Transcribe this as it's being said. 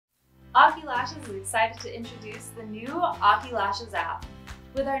Lashes is excited to introduce the new Aki Lashes app.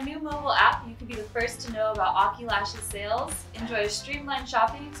 With our new mobile app, you can be the first to know about Aki Lashes sales, enjoy a streamlined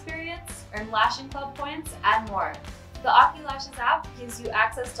shopping experience, earn Lashing Club points, and more. The Aki Lashes app gives you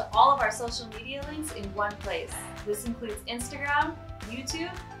access to all of our social media links in one place. This includes Instagram,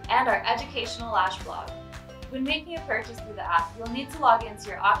 YouTube, and our educational lash blog. When making a purchase through the app, you'll need to log into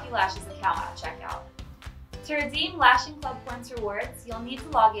your Aki Lashes account at checkout. To redeem Lashing Club points rewards, you'll need to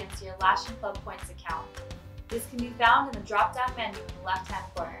log into your Lashing Club points account. This can be found in the drop-down menu in the left-hand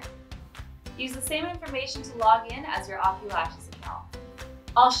corner. Use the same information to log in as your Aki Lashes account.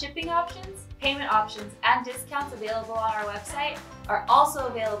 All shipping options, payment options, and discounts available on our website are also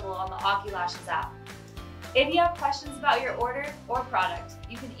available on the Aki Lashes app. If you have questions about your order or product,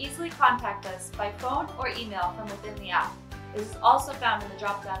 you can easily contact us by phone or email from within the app. This is also found in the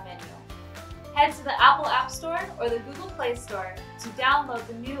drop-down menu. Head to the Apple App Store or the Google Play Store to download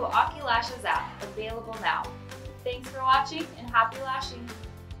the new Aki Lashes app, available now. Thanks for watching and happy lashing!